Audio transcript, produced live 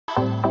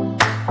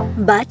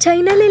با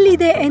چینل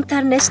لید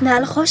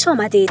اینترنشنال خوش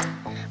آمدید.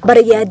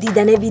 برای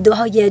دیدن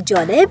ویدیوهای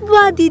جالب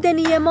و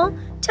دیدنی ما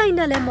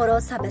چینل ما را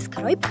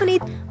سابسکرایب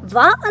کنید و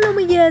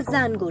علامه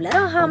زنگوله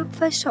را هم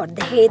فشار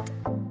دهید.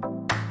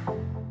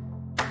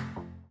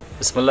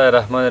 بسم الله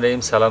الرحمن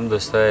الرحیم. سلام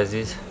دوستای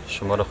عزیز،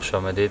 شما را خوش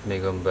آمدید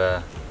میگم به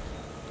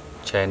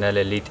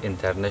چینل لید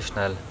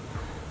اینترنشنال.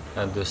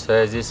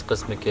 دوستای عزیز،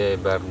 قسمی که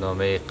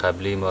برنامه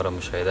قبلی ما را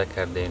مشاهده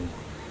کردین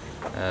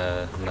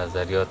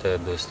نظریات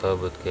دوستا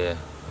بود که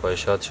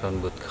خواهشاتشون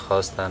بود که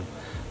خواستن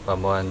و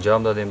ما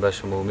انجام دادیم به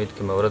شما. امید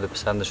که مورد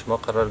پسند شما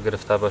قرار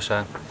گرفته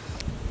باشه.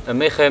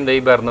 میخوایم در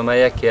این برنامه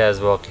یکی از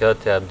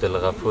واقعات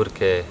عبدالغفور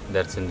که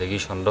در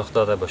زندگیشون رخ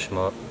داده با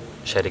شما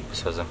شریک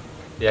بسازم.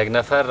 یک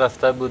نفر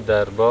رفته بود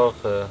در باغ،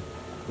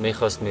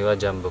 میخواست میوه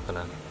جمع بکنه.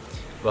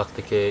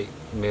 وقتی که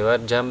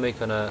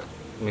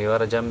میوه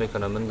را جمع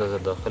میکنه مندازه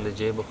داخل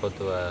جیب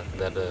خود و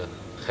در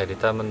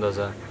خریطه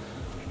مندازه.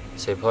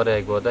 سیب‌ها را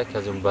یک بادک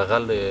از اون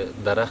بغل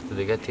درخت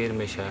دیگه تیر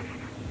میشه.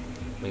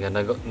 میگه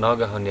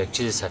ناگهان یک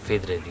چیز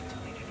سفید را دید.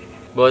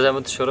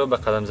 باز شروع به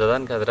قدم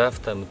زدن کرد،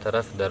 رفت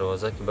طرف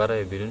دروازه که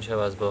برای بیرون شود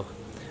از باغ.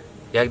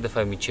 یک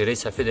دفعه میچره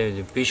سفید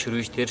میدیم پیش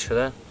رویش تیر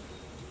شده.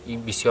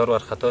 این بسیار ور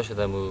خطا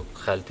شده و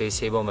خلطه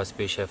سیب هم از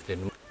پیش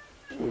افتید.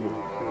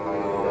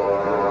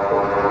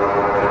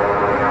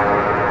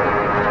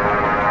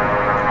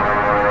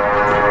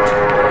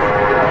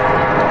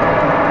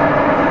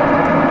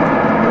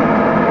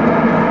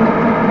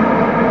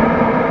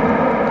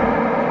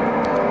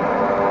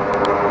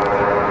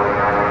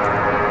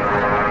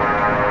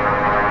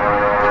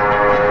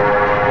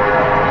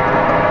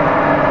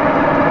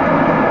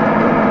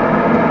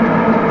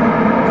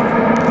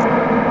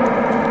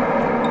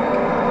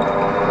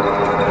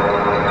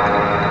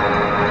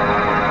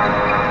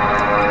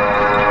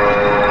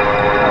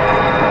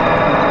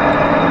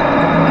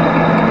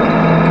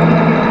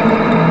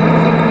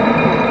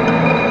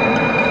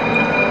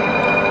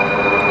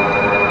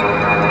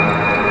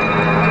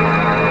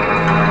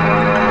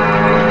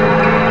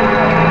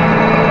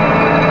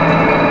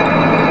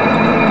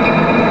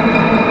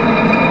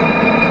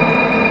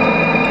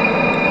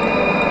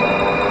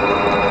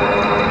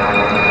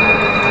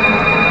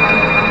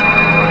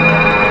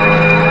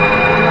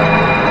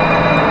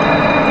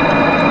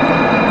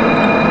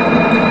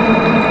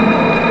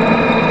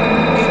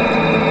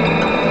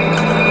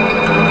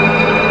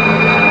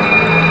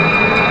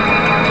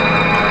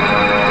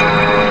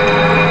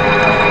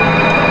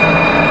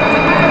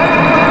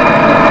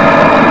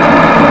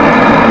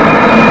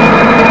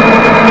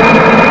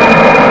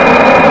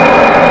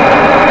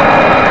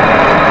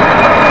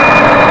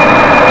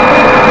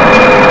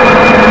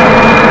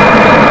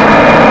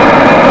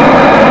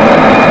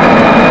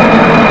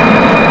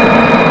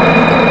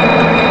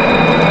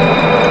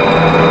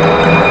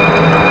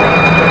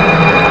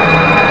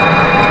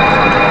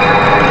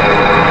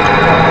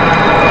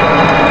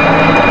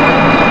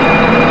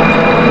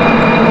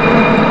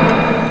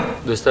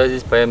 دوستان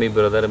عزیز، پیام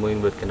برادر ما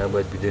این بود که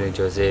نباید بدون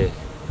اجازه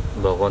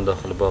باغان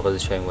داخل باغ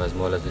شویم و از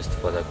مال از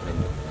استفاده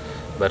کنیم.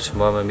 بر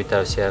شما من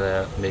توصیه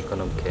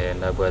میکنم که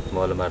نباید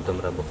مال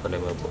مردم را بخوریم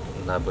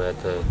و نباید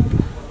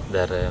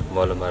در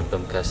مال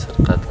مردم کس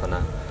سرقت کنه.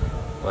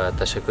 و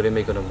تشکر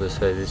میکنم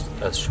دوستان عزیز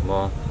از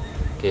شما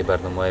که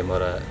برنامه ما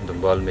را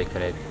دنبال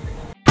میکنید.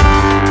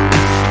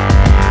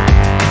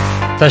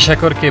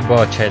 تشکر که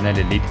با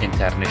چینل لید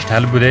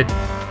اینترنشنال بودید.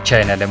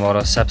 چینل ما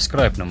را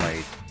سابسکرایب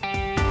نمایید.